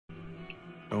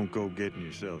Don't go getting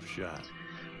yourself shot.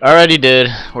 Already did.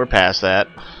 We're past that.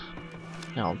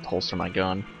 I'll holster my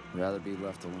gun. Rather be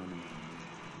left alone.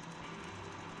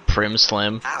 Prim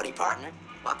Slim. Howdy, partner.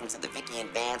 Welcome to the Vicky and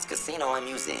Vance Casino and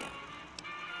Museum.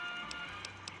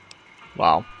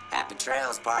 Wow. Happy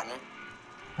trails, partner.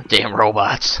 Damn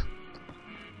robots.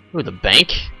 Ooh, the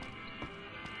bank?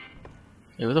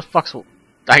 Hey, who the fuck's...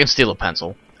 I can steal a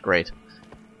pencil. Great.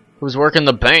 Who's working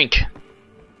the bank?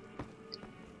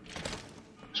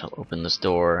 Shall open this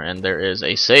door, and there is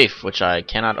a safe, which I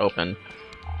cannot open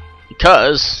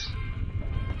because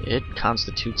it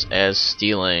constitutes as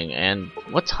stealing. And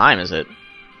what time is it?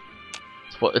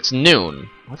 Well, it's noon.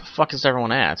 Where the fuck is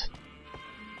everyone at?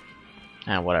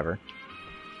 Ah, whatever.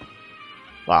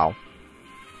 Wow.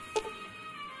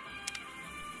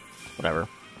 Whatever.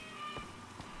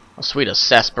 Oh, sweet, a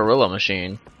sarsaparilla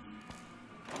machine.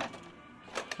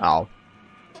 Oh.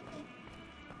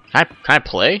 Can I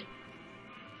play?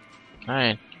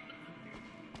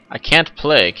 I can't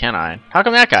play, can I? How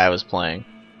come that guy was playing?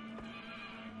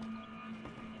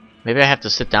 Maybe I have to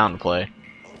sit down to play.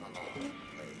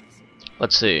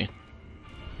 Let's see.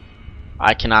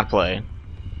 I cannot play.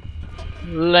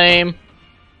 Lame.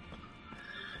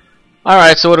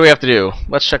 Alright, so what do we have to do?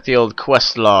 Let's check the old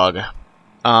quest log.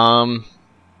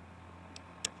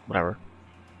 Whatever.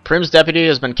 Prim's deputy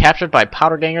has been captured by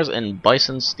powder gangers and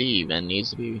Bison Steve and needs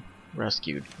to be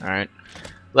rescued. Alright.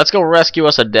 Let's go rescue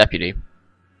us a deputy.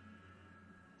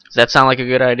 Does that sound like a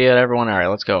good idea to everyone? Alright,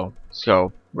 let's go. Let's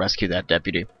go rescue that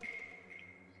deputy.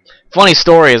 Funny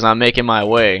story as I'm making my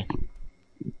way.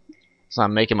 I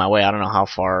don't know how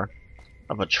far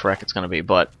of a trek it's going to be,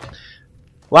 but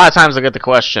a lot of times I get the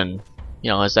question, you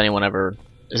know, has anyone ever...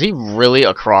 Is he really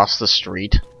across the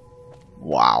street?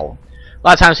 Wow. A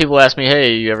lot of times people ask me,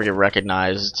 hey, you ever get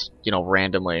recognized, you know,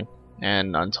 randomly?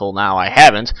 And until now I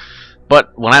haven't.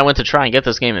 But when I went to try and get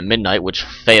this game at midnight, which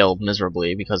failed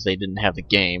miserably because they didn't have the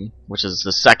game, which is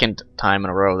the second time in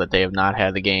a row that they have not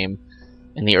had the game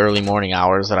in the early morning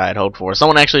hours that I had hoped for.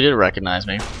 Someone actually did recognize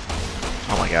me.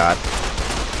 Oh my god.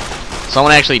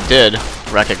 Someone actually did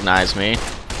recognize me.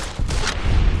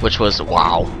 Which was,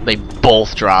 wow, they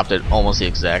both dropped at almost the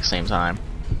exact same time.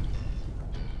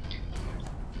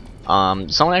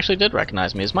 Someone actually did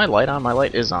recognize me. Is my light on? My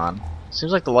light is on.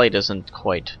 Seems like the light isn't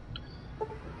quite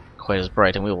as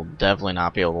bright, and we will definitely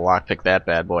not be able to lockpick that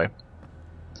bad boy.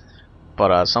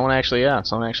 But someone actually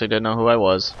did know who I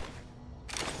was.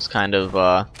 It's kind of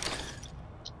a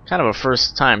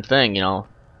first time thing, you know.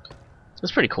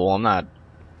 It's pretty cool. I'm not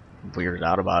weirded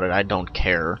out about it. I don't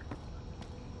care.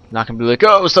 I'm not gonna be like,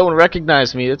 oh, someone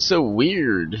recognized me. It's so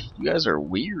weird. You guys are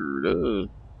weird.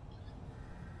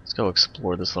 Let's go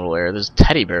explore this little area. There's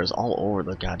teddy bears all over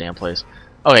the goddamn place.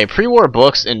 Okay, pre-war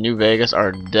books in New Vegas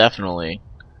are definitely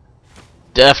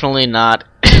not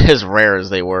as rare as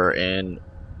they were in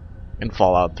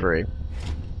Fallout 3.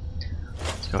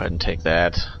 Let's go ahead and take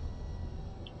that.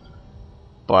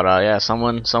 But yeah,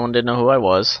 someone did know who I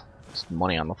was. There's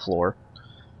money on the floor.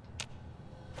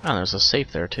 Oh, there's a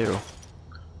safe there too.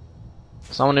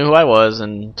 Someone knew who I was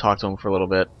and talked to him for a little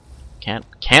bit. Can't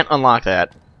unlock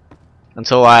that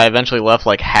until I eventually left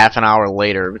like half an hour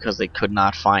later because they could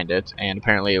not find it, and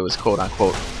apparently it was quote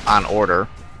unquote on order.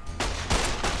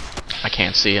 I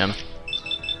can't see him.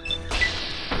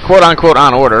 Quote unquote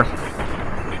on order.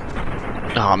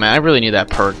 Oh man, I really need that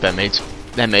perk that makes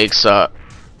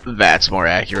VATS more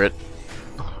accurate.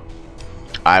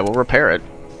 I will repair it.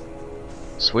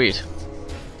 Sweet.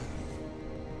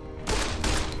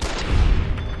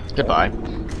 Goodbye.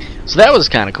 So that was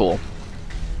kind of cool.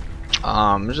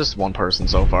 There's just one person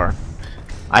so far.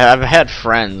 I've had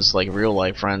friends, like real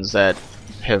life friends, that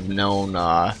have known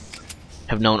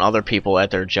other people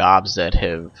at their jobs that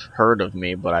have heard of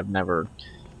me, but I've never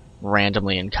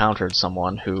randomly encountered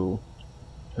someone who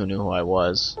knew who I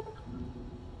was.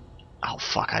 Oh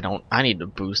fuck! I need to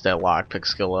boost that lockpick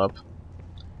skill up.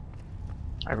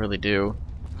 I really do.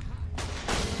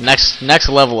 Next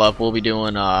level up, we'll be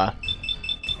doing some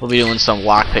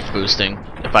lockpick boosting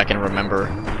if I can remember.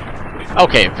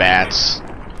 Okay, VATS.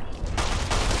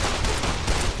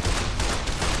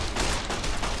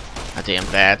 Goddamn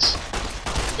VATS.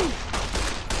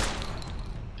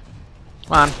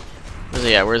 Come on. Where's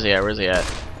he at? Where's he at? Where's he at?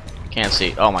 Can't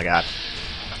see. Oh my god.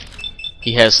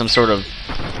 He has some sort of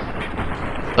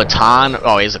baton.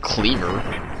 Oh, he has a cleaver.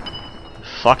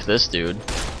 Fuck this dude.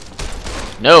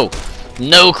 No!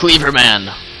 No, Cleaver Man!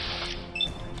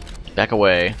 Back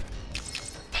away.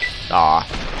 Aw.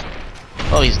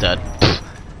 Oh, he's dead.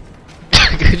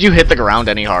 Could you hit the ground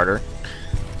any harder?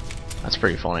 That's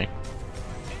pretty funny.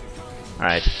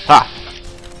 Alright. Ha!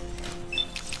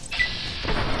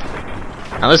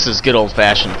 Now this is good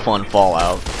old-fashioned fun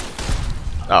Fallout.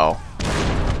 Oh.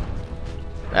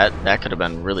 That could have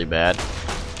been really bad.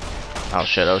 Oh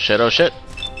shit, oh shit, oh shit.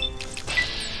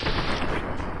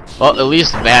 Well, at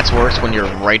least VATS works when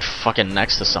you're right fucking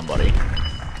next to somebody.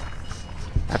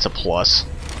 That's a plus.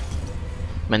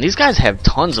 Man, these guys have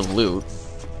tons of loot.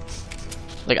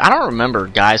 Like, I don't remember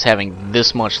guys having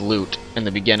this much loot in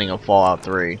the beginning of Fallout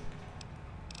 3.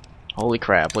 Holy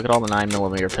crap, look at all the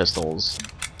 9mm pistols.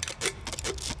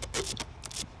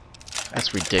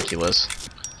 That's ridiculous.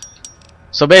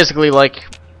 So basically, like,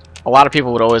 a lot of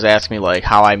people would always ask me, like,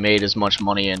 how I made as much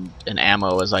money in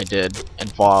ammo as I did in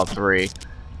Fallout 3.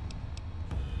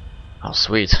 Oh,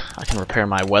 sweet. I can repair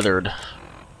my weathered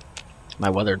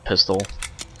pistol.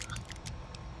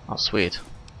 Oh, sweet.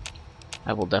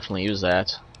 I will definitely use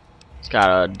that. It's got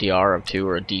a DR of 2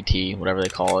 or a DT, whatever they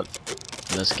call it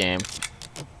in this game.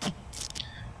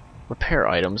 Repair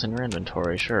items in your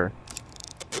inventory, sure.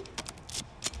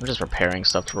 I'm just repairing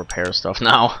stuff to repair stuff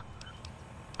now.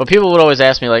 But people would always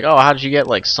ask me, like, oh, how did you get,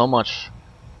 like, so much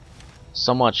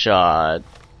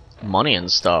money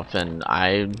and stuff? And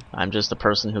I'm just a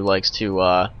person who likes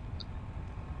to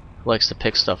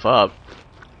pick stuff up.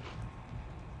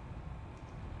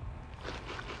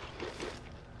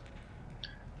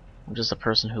 I'm just a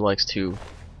person who likes to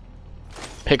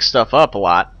pick stuff up a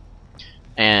lot,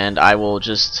 and I will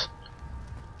just.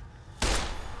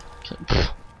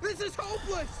 This is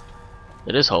hopeless.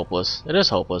 It is hopeless. It is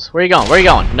hopeless. Where are you going? Where are you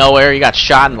going? Nowhere. You got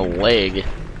shot in the leg,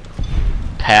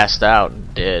 passed out,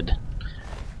 and dead.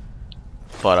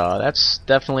 But that's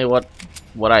definitely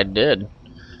what I did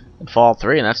in Fallout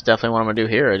 3, and that's definitely what I'm gonna do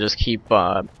here. I just keep.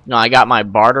 No, I got my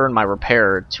barter and my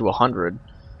repair to 100.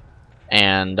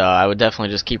 And I would definitely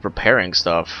just keep repairing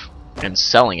stuff and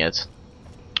selling it.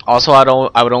 Also,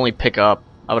 I would only pick out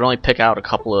a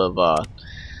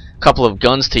couple of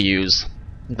guns to use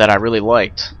that I really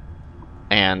liked,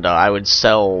 and I would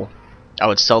sell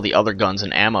the other guns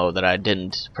and ammo that I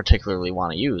didn't particularly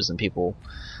want to use. And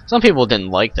some people didn't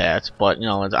like that, but you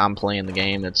know, I'm playing the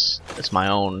game. It's my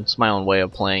own way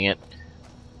of playing it.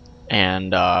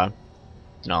 And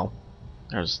you know,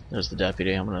 there's the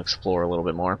deputy. I'm gonna explore a little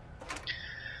bit more.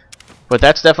 But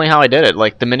that's definitely how I did it.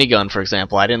 Like the minigun, for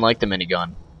example, I didn't like the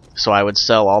minigun, so I would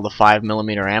sell all the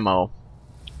 5mm ammo,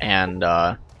 and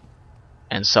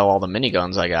sell all the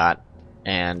miniguns I got,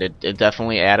 and it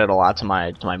definitely added a lot to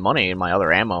my money and my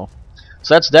other ammo.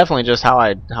 So that's definitely just how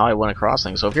I went across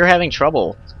things. So if you're having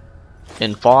trouble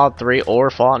in Fallout 3 or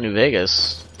Fallout New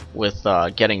Vegas with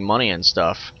getting money and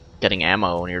stuff, getting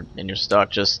ammo, and you're stuck,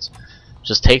 just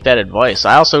take that advice.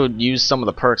 I also used some of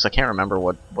the perks. I can't remember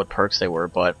what perks they were,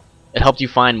 but it helped you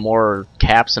find more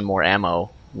caps and more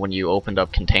ammo when you opened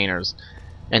up containers,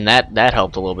 and that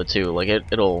helped a little bit too. Like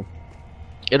it'll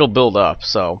build up.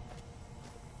 So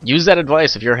use that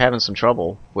advice if you're having some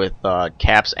trouble with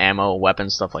caps, ammo,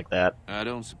 weapons, stuff like that. I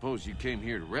don't suppose you came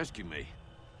here to rescue me.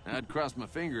 I'd cross my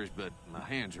fingers, but my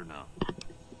hands are numb.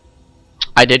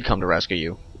 I did come to rescue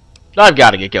you. I've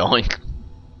got to get going.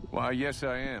 Why, yes,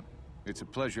 I am. It's a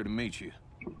pleasure to meet you.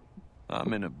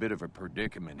 I'm in a bit of a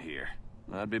predicament here.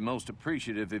 I'd be most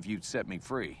appreciative if you'd set me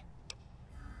free.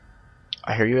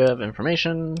 I hear you have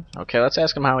information. Okay, let's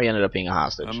ask him how he ended up being a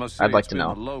hostage. I must say I'd like to it's been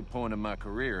know. the low point of my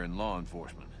career in law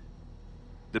enforcement.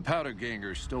 The powder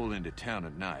gangers stole into town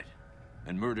at night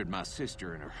and murdered my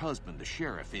sister and her husband, the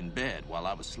sheriff, in bed while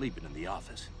I was sleeping in the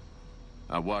office.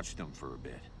 I watched them for a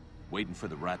bit, waiting for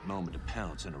the right moment to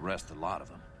pounce and arrest the lot of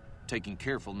them, taking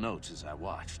careful notes as I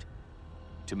watched.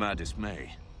 To my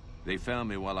dismay, they found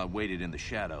me while I waited in the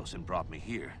shadows and brought me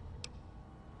here.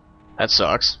 That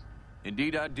sucks.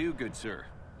 Indeed I do, good sir.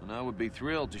 And I would be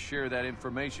thrilled to share that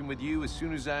information with you as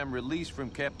soon as I am released from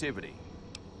captivity.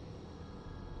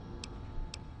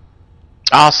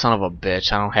 Ah, son of a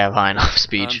bitch. I don't have high enough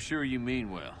speech. I'm sure you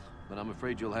mean well, but I'm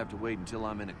afraid you'll have to wait until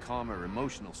I'm in a calmer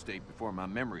emotional state before my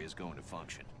memory is going to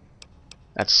function.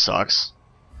 That sucks.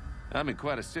 I'm in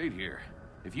quite a state here.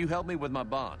 If you help me with my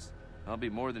bonds, I'll be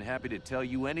more than happy to tell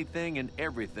you anything and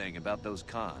everything about those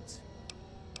cons.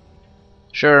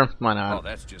 Sure, why not? Oh,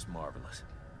 that's just marvelous.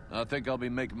 I think I'll be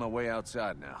making my way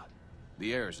outside now.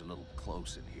 The air's a little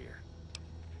close in here.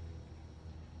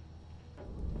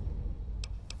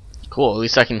 Cool, at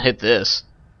least I can hit this.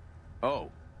 Oh,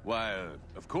 why,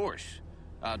 of course.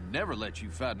 I'd never let you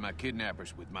find my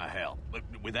kidnappers with my help, but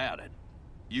without it.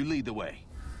 You lead the way.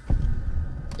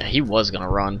 Yeah, he was gonna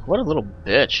run. What a little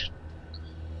bitch.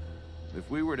 If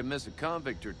we were to miss a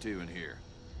convict or two in here,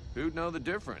 who'd know the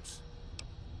difference?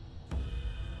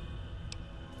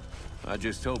 I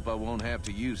just hope I won't have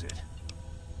to use it.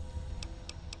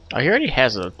 Oh, he already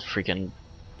has a freaking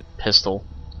pistol.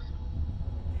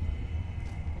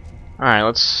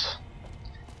 Alright,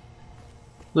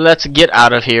 let's get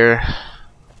out of here.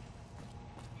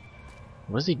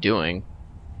 What is he doing?